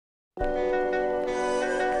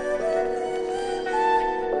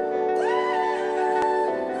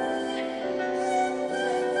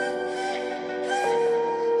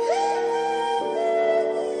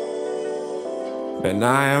And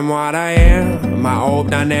I am what I am, I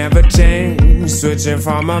hope I never change. Switching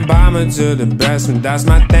from a bomber to the best, and that's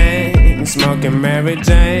my thing. Smoking Mary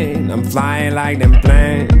Jane, I'm flying like them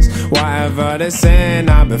planes. Whatever they say,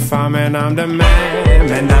 I've been farming, I'm the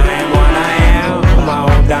man. And I am what I am,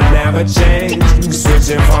 I hope I never change.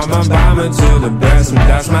 Switching from a bomber to the best, and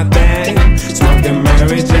that's my thing. Smoking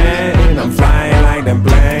Mary Jane, I'm flying like them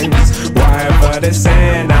planes. Whatever they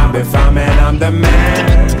say, I've been farming, I'm the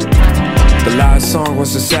man. The last song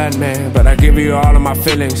was a sad man, but I give you all of my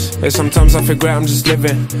feelings. And sometimes I figure I'm just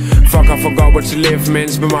living. Fuck, I forgot what to live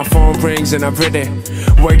means, but my phone rings and I read it.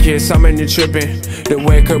 Wake here, something you tripping. The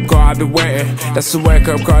wake up call I've been waiting. That's the wake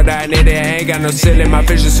up call that I need it. I ain't got no ceiling, my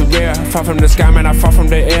vision's surreal. Far from the sky, man, I fall from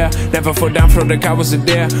the air. Never fall down from the car, was a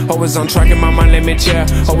dare. Always on track and my mind let me chill.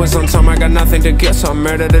 Always on time, I got nothing to get. So I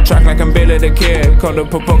murder the track like I'm Billy the Kid. Call the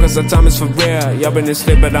popo cause the time is for real. Y'all been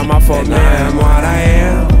asleep, but I'm my fault, man. I am what I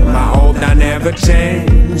am, I hope I never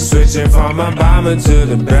change. Switching from a bomber to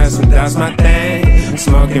the best, and that's my thing.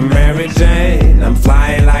 Smoking Mary Jane, I'm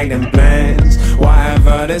flying like them planes.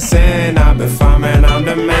 Whatever they say, I've been farming, I'm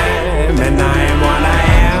the man. And I am what I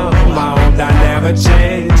am, I hope I never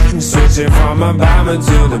change. Switching from a bomber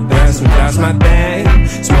to the best, and that's my thing.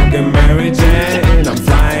 Smoking Mary Jane, I'm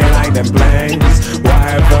flying like them planes.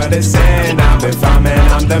 Whatever they say, I've been farming,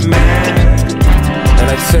 I'm the man. And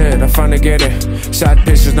that's it, I finally get it. Shot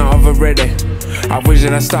pictures, not overrated. I wish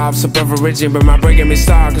that I stopped super-reaching, but my brain get me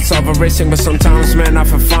stuck, it's over-racing. But sometimes, man, I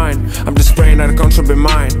feel fine. I'm just praying that the control be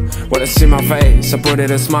mine. When I see my face, I put it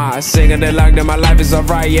a smile. I sing and they like that my life is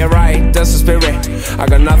alright, yeah right, that's the spirit. I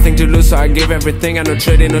got nothing to lose, so I give everything. I no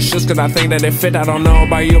trading no shoes, cause I think that they fit. I don't know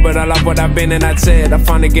about you, but I love what I've been, and that's it, I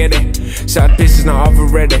finally get it. Shot pieces, not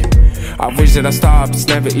overrated. I wish that I stopped, it's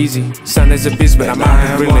never easy. Sun is a beast, but I'm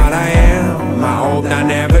out really. What I am, I hope I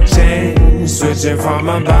never change. Switching from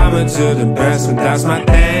a bomber to the best, and that's my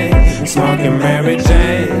thing. Smoking Mary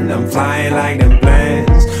Jane, I'm flying like them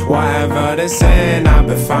planes. Whatever they say, I've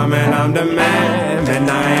been farming, I'm the man. And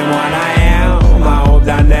I am what I am, I hope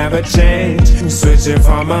I never change. Switching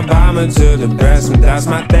from a bomber to the best, and that's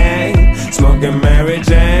my thing. Smoking Mary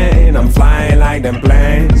Jane, I'm flying like them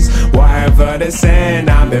planes. Whatever they say,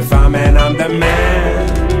 I've been farming, I'm the man.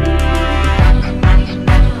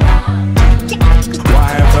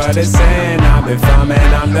 Whatever they say, I've been farming,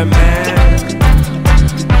 I'm the man.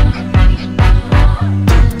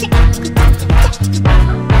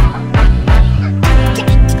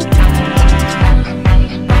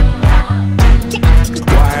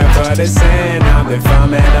 Whatever they say, I've been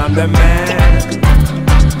farming, I'm the man.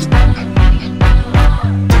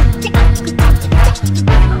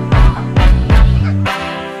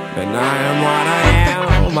 And I am what I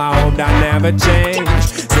am, I hope I never change.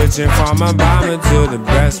 Switching from a bomber to the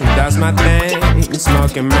best, and that's my thing.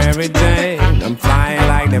 Smoking Mary Jane, I'm flying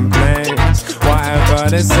like them planes. Whatever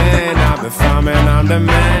they say, I've been farming, I'm the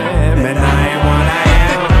man. And I am what I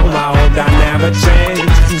am, I hope I never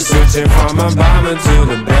change. Switching from a bomber to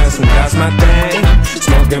the best, and that's my thing.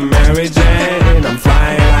 Smoking Mary Jane, I'm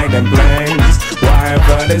flying like them planes.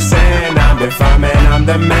 Whatever they say, I've been farming, I'm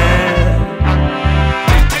the man.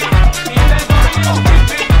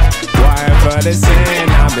 Whatever they say,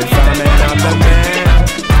 I've been farming, I'm the man.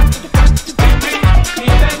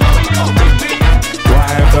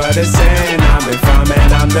 Whatever they say, I've been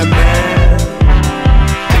farming, I'm the man.